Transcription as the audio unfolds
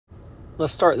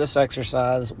Let's start this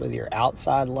exercise with your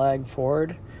outside leg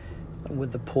forward,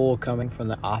 with the pull coming from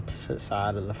the opposite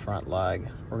side of the front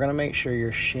leg. We're going to make sure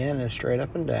your shin is straight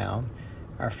up and down.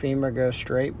 Our femur goes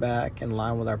straight back in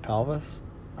line with our pelvis.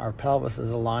 Our pelvis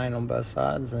is aligned on both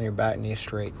sides, and your back knee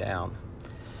straight down.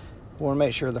 We want to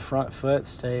make sure the front foot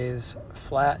stays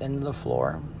flat into the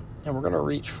floor, and we're going to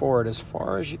reach forward as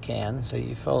far as you can so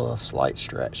you feel a slight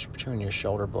stretch between your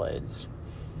shoulder blades.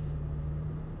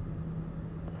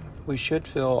 We should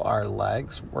feel our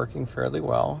legs working fairly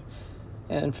well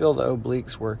and feel the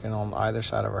obliques working on either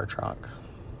side of our trunk.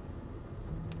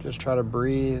 Just try to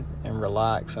breathe and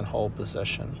relax and hold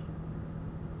position.